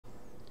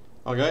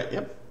Okay,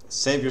 yep.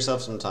 Save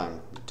yourself some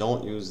time.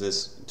 Don't use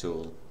this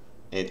tool.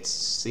 It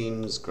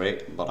seems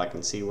great, but I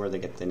can see where they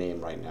get the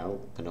name right now,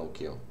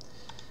 Pinocchio.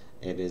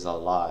 It is a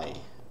lie.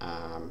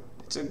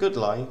 It's a good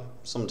lie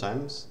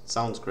sometimes. It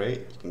sounds great.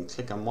 You can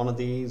click on one of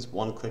these,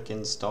 one click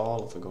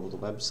install if I go to the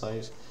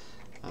website.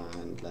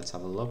 And let's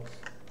have a look.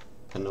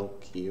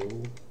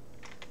 Pinocchio.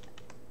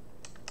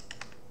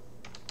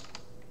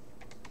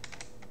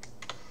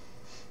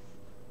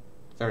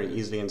 Very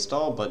easily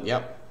installed, but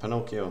yep,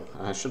 Pinocchio.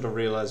 I should have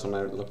realized when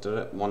I looked at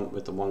it,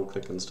 with the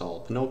one-click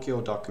install.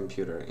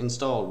 Pinokio.computer.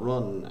 Install,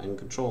 run, and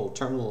control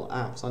terminal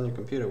apps on your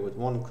computer with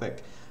one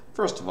click.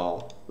 First of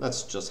all,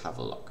 let's just have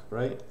a look,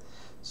 right?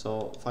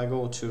 So if I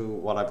go to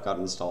what I've got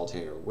installed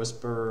here,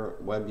 Whisper,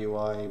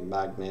 WebUI,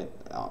 Magnet,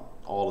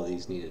 all of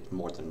these needed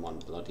more than one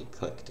bloody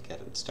click to get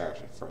it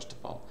started, first of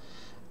all.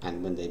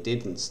 And when they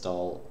did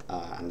install,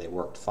 and they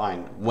worked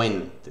fine,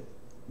 when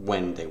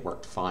they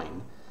worked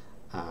fine,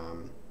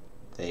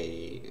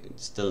 they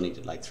still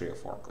needed like 3 or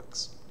 4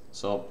 clicks.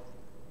 So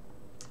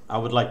I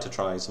would like to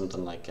try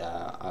something like,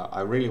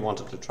 I really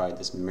wanted to try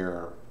this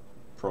mirror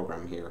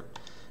program here,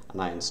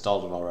 and I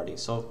installed it already.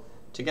 So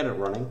to get it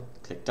running,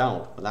 click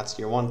download. Well, that's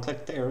your one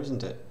click there,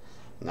 isn't it?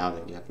 Now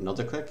that you have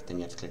another click, then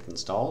you have to click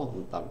install,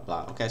 and blah,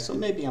 blah, blah. Okay, so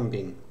maybe I'm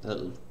being a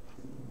little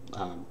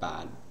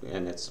bad,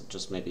 and it's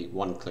just maybe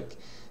one click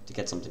to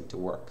get something to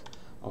work.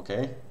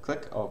 Okay,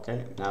 click,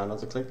 okay, now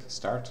another click,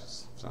 start,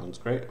 sounds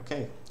great,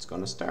 okay, it's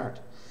gonna start.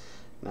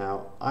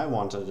 Now, I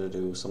wanted to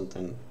do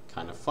something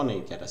kind of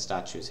funny, get a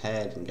statue's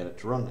head and get it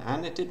to run,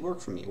 and it did work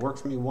for me. It worked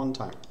for me one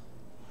time.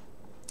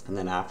 And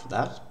then after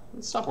that,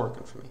 it stopped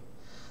working for me.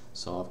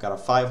 So I've got a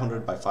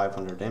 500 by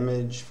 500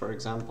 image, for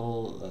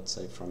example, let's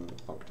say from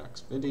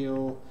Bugdocs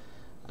video,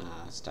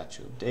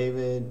 statue of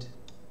David,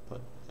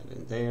 put that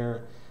in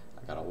there.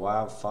 I got a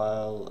WAV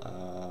file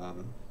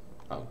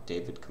about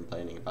David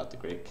complaining about the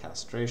great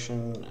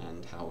castration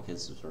and how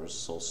his was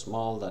so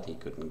small that he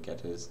couldn't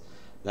get his,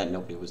 that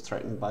nobody was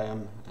threatened by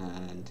him.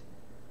 And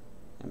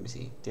let me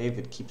see,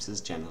 David keeps his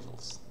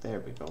genitals. There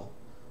we go.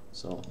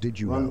 So did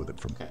you run. know that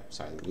from... Okay,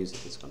 sorry, the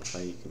music is going to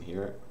play, you can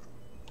hear it.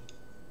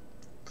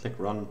 Click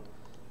run,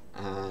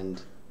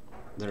 and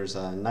there's a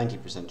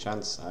 90%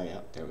 chance,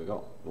 yeah, there we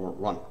go,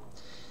 run.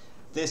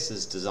 This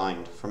is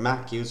designed for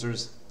Mac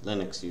users,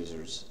 Linux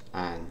users,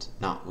 and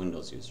not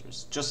Windows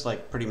users. Just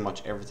like pretty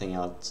much everything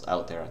else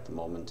out there at the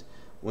moment,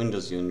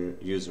 Windows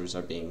users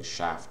are being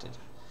shafted.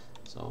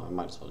 So I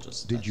might as well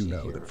just... Did you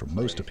know that for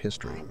most of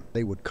history,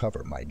 they would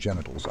cover my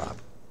genitals up?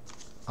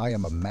 I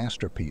am a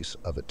masterpiece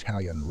of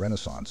Italian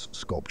Renaissance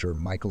sculpture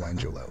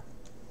Michelangelo.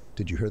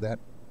 Did you hear that?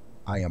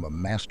 I am a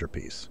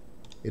masterpiece.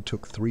 It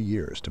took 3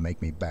 years to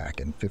make me back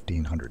in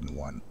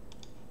 1501.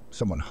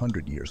 Some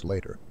 100 years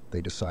later,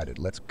 they decided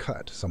let's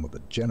cut some of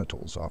the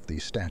genitals off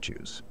these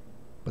statues.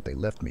 But they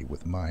left me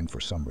with mine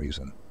for some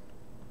reason.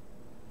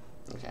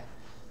 Okay,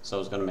 so I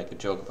was going to make a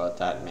joke about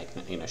that and make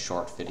it in a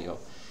short video.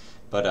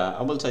 But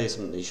I will tell you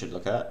something you should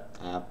look at.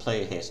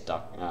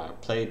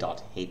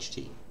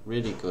 Play.ht.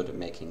 Really good at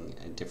making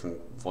different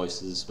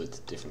voices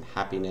with different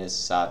happiness,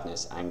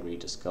 sadness, angry,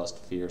 disgust,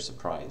 fear,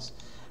 surprise.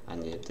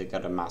 And they've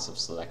got a massive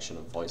selection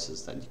of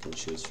voices that you can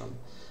choose from.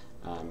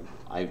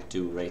 I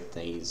do rate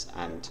these,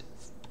 and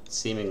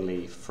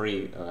seemingly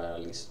free,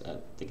 at least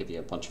they give you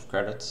a bunch of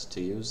credits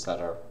to use that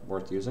are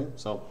worth using.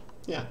 So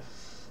yeah,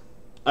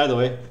 either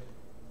way,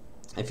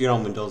 if you're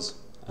on Windows,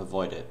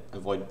 avoid it.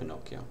 Avoid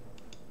Pinocchio.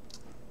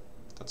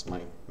 That's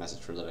my message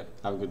for the day.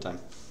 Have a good time.